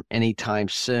firm anytime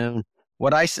soon.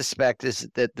 What I suspect is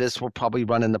that this will probably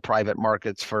run in the private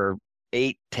markets for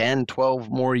 8, 10, 12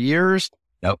 more years.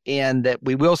 Yep. And that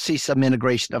we will see some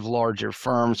integration of larger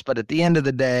firms. But at the end of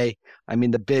the day, I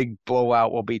mean, the big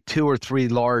blowout will be 2 or 3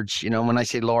 large, when I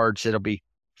say large, it'll be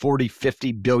 $40,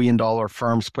 $50 billion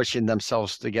firms pushing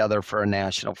themselves together for a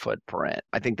national footprint.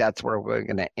 I think that's where we're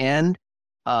going to end.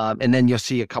 And then you'll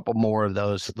see a couple more of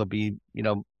those. There'll be,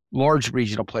 large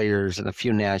regional players and a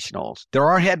few nationals. There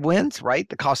are headwinds, right?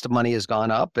 The cost of money has gone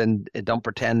up, and don't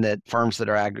pretend that firms that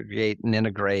are aggregate and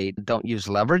integrate don't use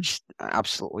leverage.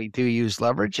 Absolutely do use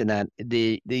leverage, and that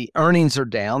the earnings are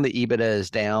down. The EBITDA is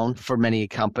down for many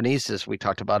companies, as we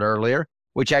talked about earlier,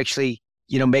 which actually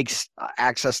makes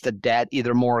access to debt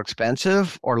either more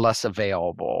expensive or less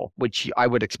available, which I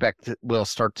would expect will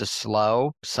start to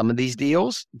slow some of these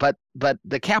deals. But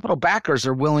the capital backers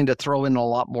are willing to throw in a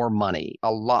lot more money,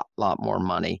 a lot more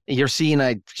money. You're seeing,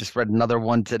 I just read another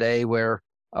one today where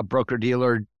a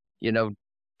broker-dealer,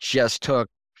 just took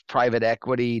private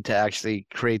equity to actually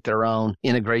create their own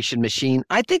integration machine.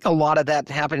 I think a lot of that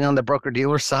happening on the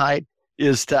broker-dealer side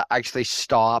is to actually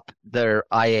stop their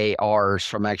IARs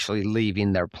from actually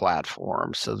leaving their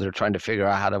platform. So they're trying to figure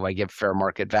out, how do I give fair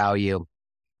market value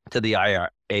to the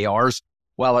IARs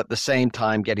while at the same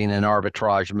time getting an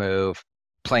arbitrage move,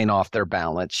 playing off their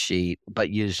balance sheet,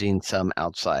 but using some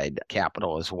outside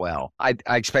capital as well. I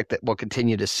expect that we'll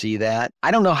continue to see that. I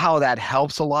don't know how that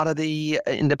helps a lot of the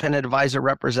independent advisor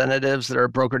representatives that are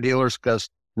broker-dealers, because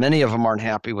many of them aren't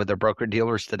happy with their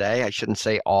broker-dealers today. I shouldn't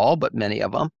say all, but many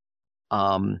of them.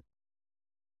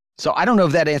 So I don't know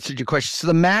if that answered your question. So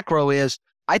the macro is,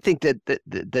 I think that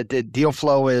the deal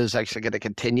flow is actually going to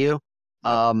continue.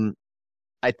 I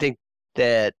think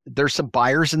that there's some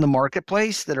buyers in the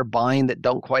marketplace that are buying that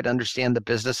don't quite understand the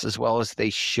business as well as they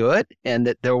should, and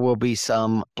that there will be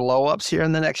some blow-ups here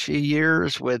in the next few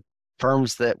years with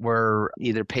firms that were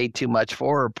either paid too much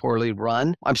for or poorly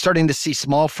run. I'm starting to see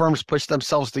small firms push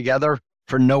themselves together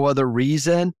for no other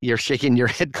reason. You're shaking your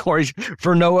head, Corey,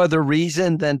 for no other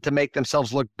reason than to make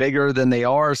themselves look bigger than they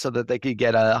are so that they could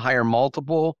get a higher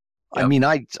multiple. Yep. I mean,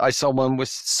 I saw one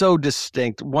was so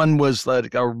distinct. One was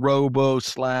like a robo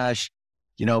slash,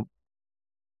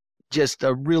 just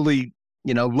a really,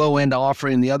 low end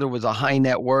offering. The other was a high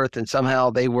net worth, and somehow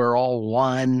they were all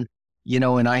one,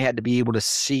 and I had to be able to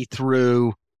see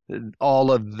through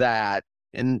all of that.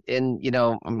 And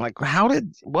I'm like,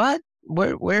 what?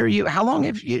 Where are you? How long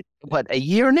have you, a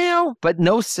year now? But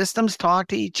no systems talk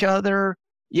to each other.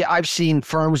 Yeah, I've seen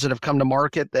firms that have come to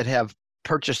market that have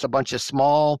purchased a bunch of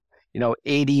small,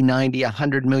 80, 90,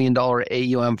 $100 million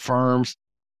AUM firms,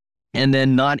 and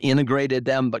then not integrated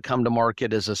them, but come to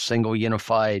market as a single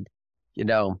unified,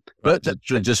 But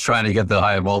just trying to get the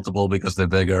higher multiple because they're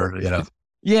bigger,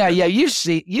 Yeah, you've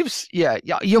seen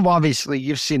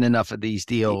enough of these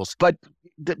deals, but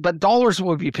dollars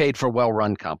will be paid for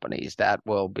well-run companies. That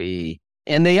will be,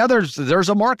 and the others, there's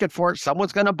a market for it.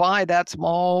 Someone's going to buy that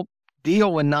small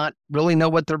deal and not really know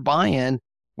what they're buying,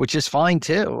 which is fine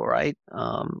too, right?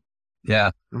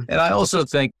 Yeah. And I also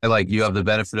think, like, you have the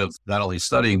benefit of not only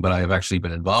studying, but I have actually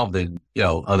been involved in,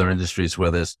 other industries where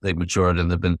they've matured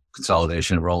and there've been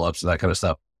consolidation, roll-ups, and that kind of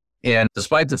stuff. And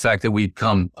despite the fact that we've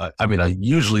come, a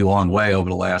hugely long way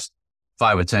over the last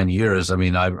 5 or 10 years. I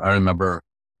remember,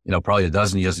 probably a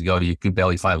dozen years ago, you could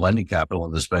barely find lending capital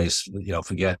in the space,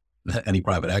 forget any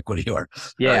private equity or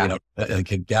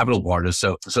capital partners.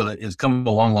 So that it's come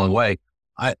a long, long way.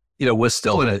 We're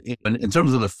still in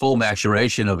terms of the full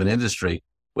maturation of an industry,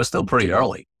 we're still pretty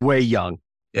early. Way young.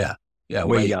 Yeah. Yeah.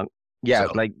 Way young. Yeah.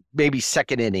 So, like maybe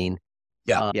second inning.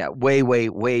 Yeah. Way, way,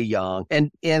 way young.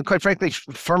 And quite frankly,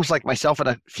 firms like myself and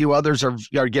a few others are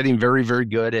getting very, very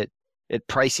good at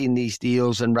pricing these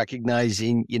deals and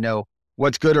recognizing,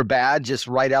 what's good or bad just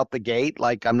right out the gate.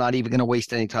 Like, I'm not even going to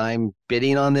waste any time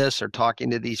bidding on this or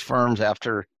talking to these firms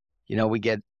after, we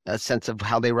get a sense of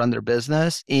how they run their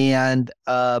business. And,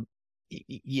 but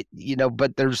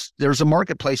there's a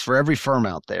marketplace for every firm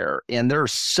out there. And there are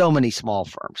so many small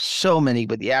firms, so many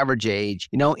with the average age,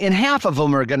 and half of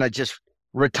them are going to just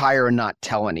retire and not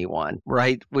tell anyone,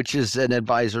 right? Which is an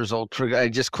advisor's old trick. I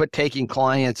just quit taking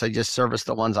clients. I just service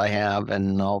the ones I have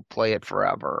and I'll play it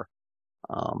forever.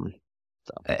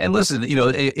 And listen,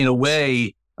 in a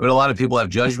way, a lot of people have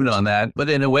judgment on that, but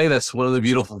in a way, that's one of the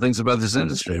beautiful things about this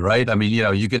industry, right?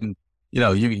 You can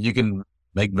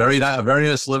make very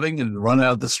nice living and run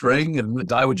out the string and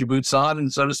die with your boots on,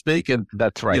 and so to speak. And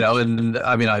that's right. I'm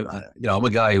a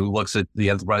guy who looks at the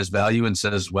enterprise value and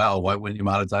says, "Well, why wouldn't you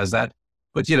monetize that?"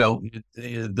 But,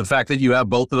 the fact that you have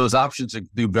both of those options and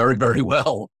do very, very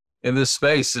well in this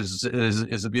space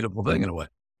is a beautiful thing in a way.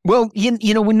 Well,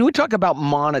 when we talk about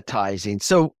monetizing,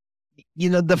 so,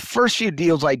 the first few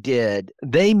deals I did,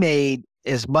 they made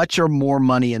as much or more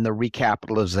money in the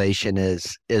recapitalization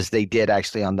as they did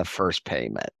actually on the first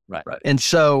payment. Right. And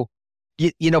so,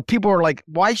 people are like,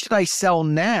 why should I sell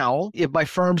now if my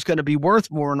firm's going to be worth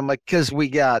more? And I'm like, because we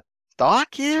got stock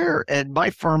here and my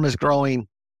firm is growing.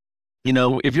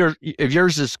 If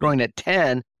yours is growing at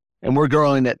 10 and we're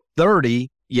growing at 30,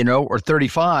 or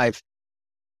 35,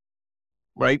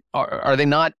 right? Are they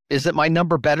not? Is it my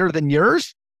number better than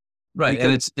yours? Right. Because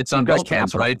and it's on both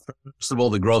counts, right? First of all,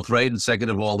 the growth rate, and second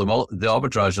of all, the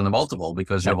arbitrage on the multiple,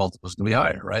 because your multiple's going to be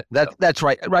higher, right? That's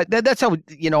right. Right. That's how,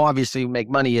 obviously make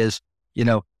money is,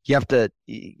 you have to,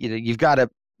 you've got to,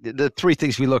 the three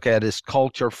things we look at is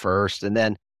culture first. And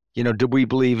then, do we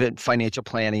believe in financial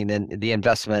planning, and the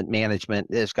investment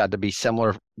management has got to be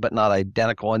similar, but not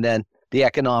identical. And then the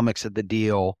economics of the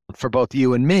deal for both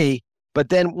you and me. But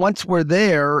then once we're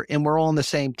there and we're all on the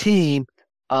same team,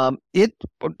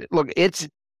 it's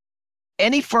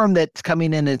any firm that's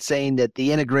coming in and saying that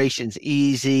the integration's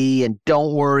easy and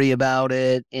don't worry about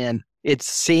it and it's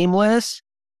seamless.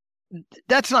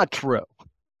 That's not true.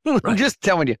 Right. I'm just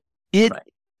telling you,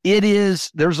 it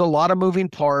is. There's a lot of moving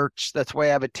parts. That's why I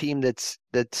have a team that's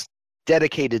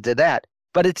dedicated to that.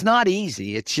 But it's not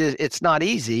easy. It's not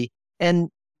easy. And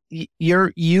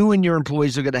you and your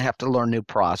employees are going to have to learn new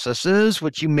processes,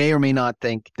 which you may or may not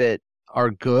think that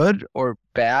are good or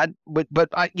bad. But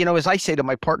I, as I say to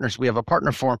my partners, we have a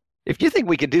partner forum. If you think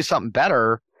we could do something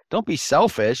better, don't be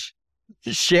selfish.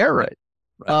 Just share it.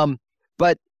 Right.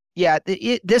 But yeah,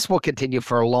 this will continue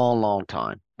for a long, long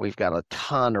time. We've got a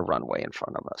ton of runway in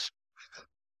front of us.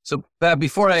 So, Pat,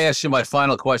 before I ask you my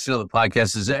final question of the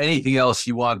podcast, is there anything else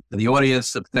you want the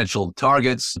audience, the potential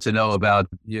targets, to know about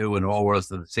you and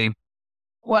Allworth and the team?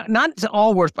 Well, not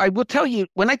Allworth. I will tell you,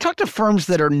 when I talk to firms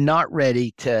that are not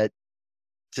ready to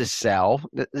sell,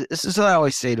 this is what I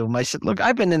always say to them. I said, look,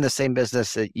 I've been in the same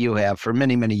business that you have for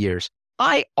many, many years.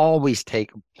 I always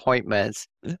take appointments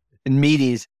and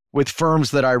meetings with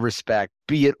firms that I respect,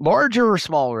 be it larger or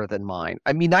smaller than mine.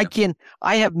 I mean,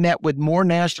 I have met with more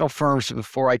national firms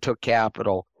before I took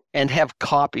capital and have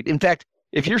copied. In fact,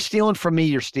 if you're stealing from me,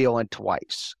 you're stealing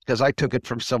twice because I took it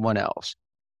from someone else.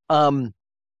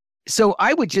 So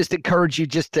I would just encourage you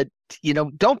just to,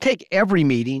 don't take every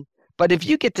meeting, but if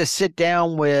you get to sit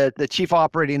down with the chief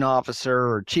operating officer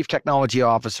or chief technology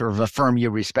officer of a firm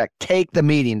you respect, take the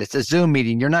meeting. It's a Zoom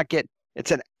meeting.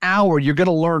 It's an hour. You're going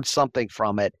to learn something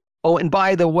from it. Oh, and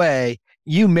by the way,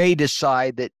 you may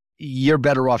decide that you're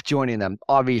better off joining them.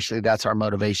 Obviously, that's our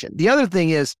motivation. The other thing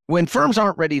is when firms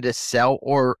aren't ready to sell,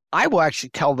 or I will actually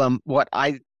tell them what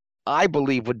I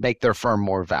believe would make their firm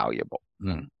more valuable,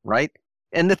 right?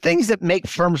 And the things that make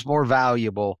firms more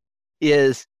valuable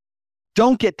is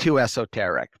don't get too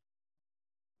esoteric.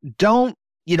 Don't,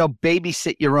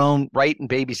 babysit your own, write and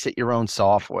babysit your own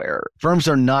software. Firms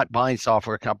are not buying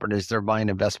software companies. They're buying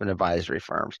investment advisory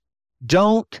firms.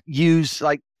 Don't use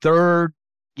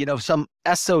some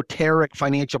esoteric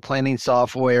financial planning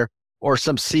software or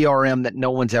some CRM that no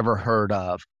one's ever heard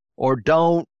of. Or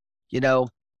don't,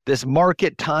 this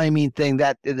market timing thing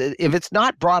that if it's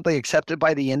not broadly accepted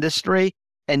by the industry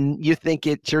and you think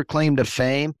it's your claim to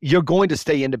fame, you're going to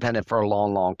stay independent for a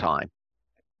long, long time.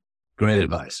 Great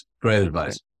advice.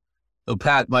 So,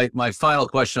 Pat, my final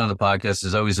question on the podcast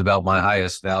is always about my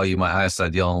highest value, my highest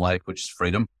ideal in life, which is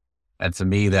freedom. And to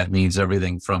me, that means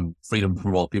everything from freedom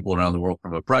from all people around the world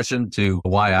from oppression to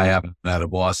why I haven't had a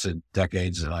boss in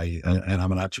decades and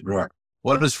I'm an entrepreneur.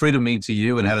 What does freedom mean to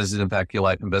you, and how does it impact your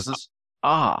life and business?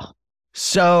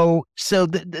 So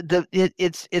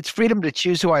it's freedom to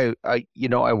choose who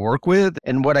I work with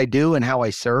and what I do and how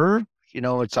I serve.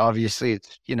 It's obviously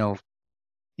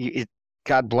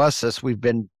God bless us. We've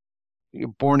been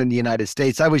born in the United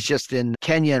States. I was just in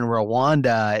Kenya and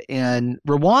Rwanda,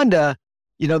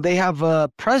 they have a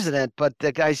president, but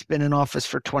the guy's been in office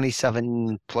for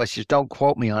 27 plus years. Don't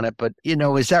quote me on it, but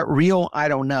is that real? I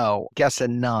don't know.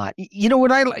 Guessing not.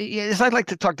 What I like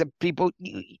to talk to people.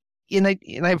 And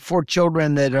I have 4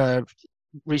 children that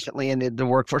recently ended the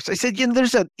workforce. I said,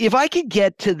 if I could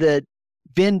get to the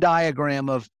Venn diagram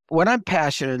of what I'm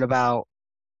passionate about,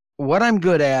 what I'm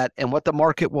good at, and what the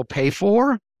market will pay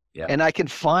for, and I can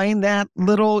find that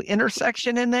little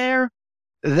intersection in there,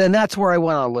 then that's where I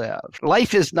want to live.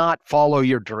 Life is not follow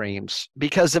your dreams,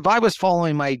 because if I was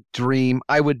following my dream,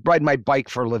 I would ride my bike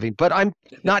for a living, but I'm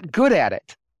not good at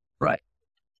it. Right.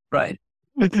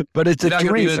 but it's You're a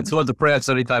dream. You're not going to prance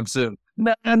anytime soon.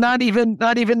 Not even,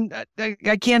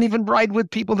 I can't even ride with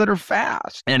people that are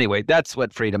fast. Anyway, that's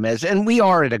what freedom is. And we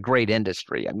are in a great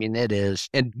industry. I mean, it is.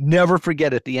 And never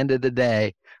forget, at the end of the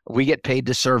day, we get paid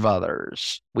to serve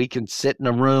others. We can sit in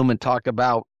a room and talk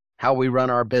about how we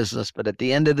run our business. But at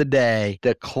the end of the day,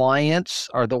 the clients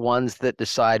are the ones that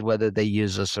decide whether they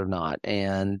use us or not.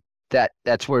 And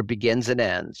that's where it begins and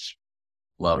ends.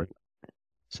 Love it.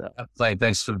 So, Clay,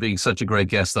 thanks for being such a great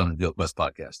guest on the DealQuest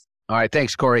podcast. All right.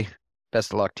 Thanks, Corey.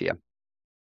 Best of luck to you.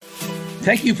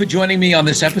 Thank you for joining me on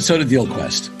this episode of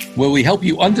DealQuest, where we help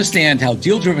you understand how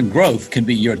deal-driven growth can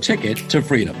be your ticket to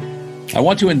freedom. I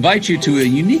want to invite you to a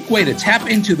unique way to tap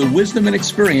into the wisdom and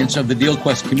experience of the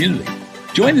DealQuest community.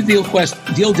 Join the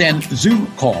DealQuest Deal Den Zoom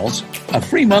calls, a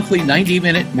free monthly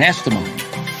 90-minute mastermind.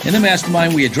 In the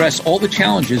mastermind, we address all the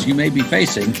challenges you may be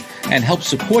facing and help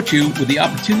support you with the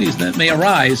opportunities that may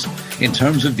arise in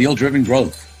terms of deal-driven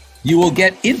growth. You will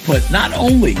get input not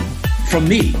only from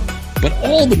me, but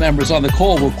all the members on the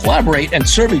call will collaborate and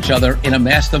serve each other in a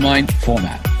mastermind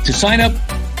format. To sign up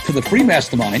for the free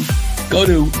mastermind, go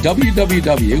to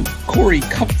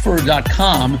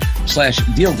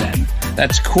www.coreykupfer.com/dealden.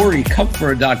 That's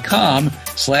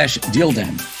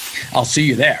coreykupfer.com/dealden. I'll see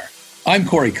you there. I'm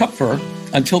Corey Kupfer.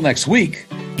 Until next week,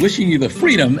 wishing you the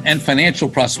freedom and financial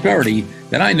prosperity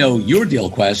that I know your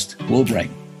DealQuest will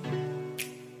bring.